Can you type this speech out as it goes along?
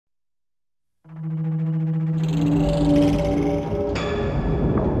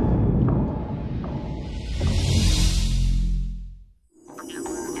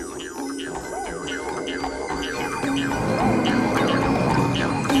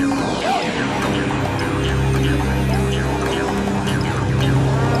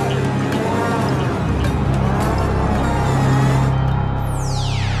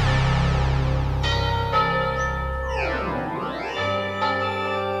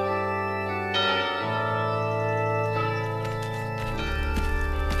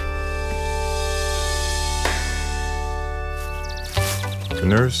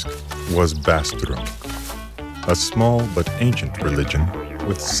Gnursk was Bastroonk, a small but ancient religion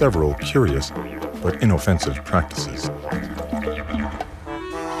with several curious but inoffensive practices.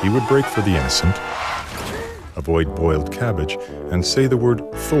 He would break for the innocent, avoid boiled cabbage, and say the word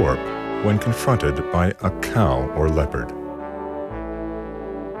Thorpe when confronted by a cow or leopard.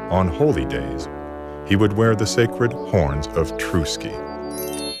 On holy days, he would wear the sacred horns of Truski.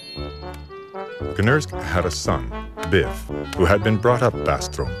 Gnursk had a son, Biff, who had been brought up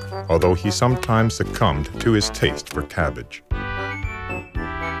Bastroonk, although he sometimes succumbed to his taste for cabbage.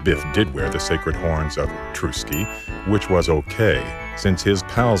 Biff did wear the sacred horns of Truski, which was okay, since his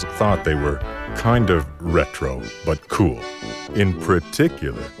pals thought they were kind of retro, but cool. In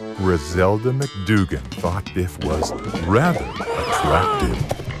particular, Griselda McDougan thought Biff was rather attractive.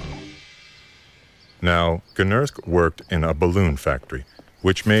 Now, Gnursk worked in a balloon factory,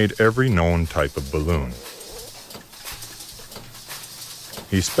 which made every known type of balloon.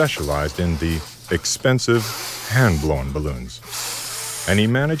 He specialized in the expensive, hand-blown balloons, and he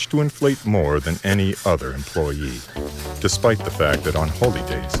managed to inflate more than any other employee, despite the fact that on holy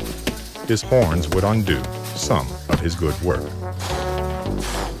days, his horns would undo some of his good work.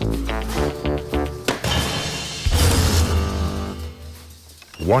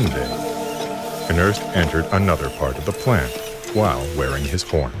 One day, Gnursk entered another part of the plant while wearing his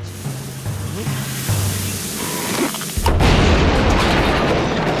horns.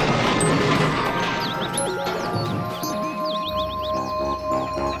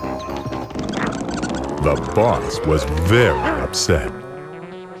 The boss was very upset.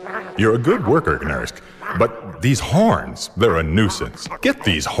 "You're a good worker, Gnursk, but these horns, they're a nuisance. Get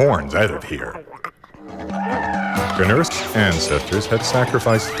these horns out of here." Gnursk's ancestors had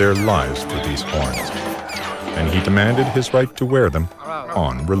sacrificed their lives for these horns, and he demanded his right to wear them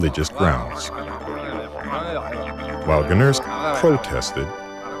on religious grounds. While Gnursk protested,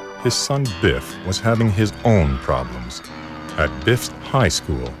 his son Biff was having his own problems. At Biff's high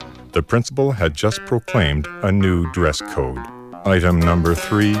school, the principal had just proclaimed a new dress code. Item number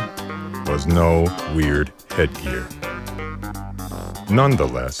 3 was no weird headgear.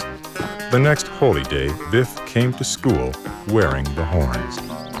 Nonetheless, the next holy day, Biff came to school wearing the horns.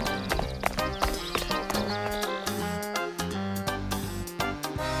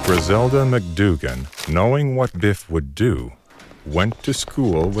 Griselda McDougan, knowing what Biff would do, went to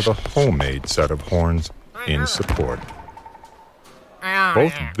school with a homemade set of horns in support.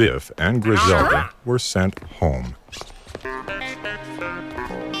 Both Biff and Griselda were sent home.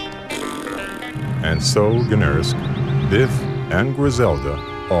 And so Gnursk, Biff, and Griselda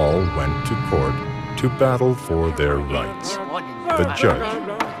all went to court to battle for their rights. The judge,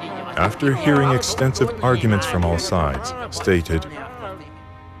 after hearing extensive arguments from all sides, stated,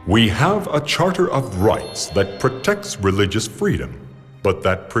 "We have a Charter of Rights that protects religious freedom, but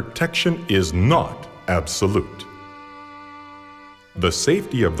that protection is not absolute. The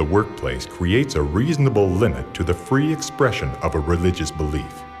safety of the workplace creates a reasonable limit to the free expression of a religious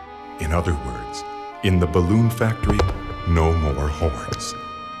belief. In other words, in the balloon factory, no more horns."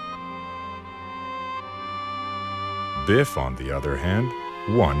 Biff, on the other hand,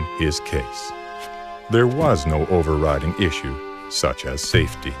 won his case. There was no overriding issue, such as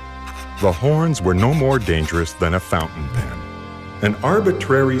safety. The horns were no more dangerous than a fountain pen. An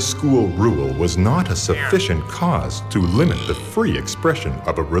arbitrary school rule was not a sufficient cause to limit the free expression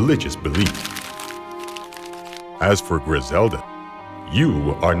of a religious belief. As for Griselda,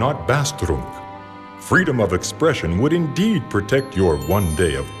 you are not Bastroonk. Freedom of expression would indeed protect your one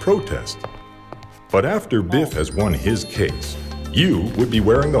day of protest. But after Biff has won his case, you would be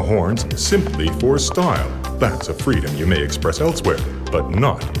wearing the horns simply for style. That's a freedom you may express elsewhere, but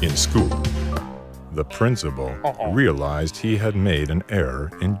not in school. The principal realized he had made an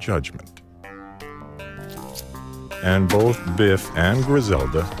error in judgment. And both Biff and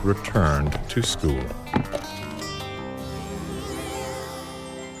Griselda returned to school.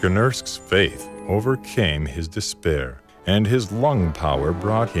 Gnursk's faith overcame his despair, and his lung power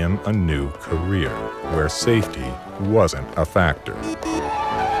brought him a new career, where safety wasn't a factor.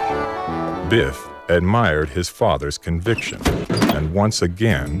 Biff admired his father's conviction and once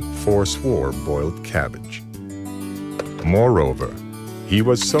again forswore boiled cabbage. Moreover, he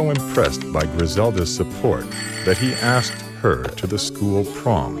was so impressed by Griselda's support that he asked her to the school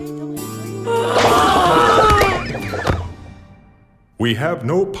prom. We have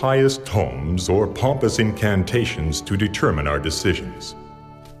no pious tomes or pompous incantations to determine our decisions.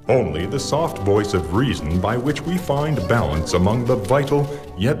 Only the soft voice of reason by which we find balance among the vital,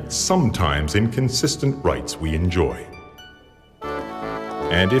 yet sometimes inconsistent rights we enjoy.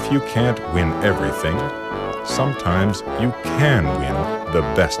 And if you can't win everything, sometimes you can win the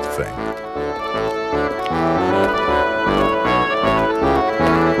best thing.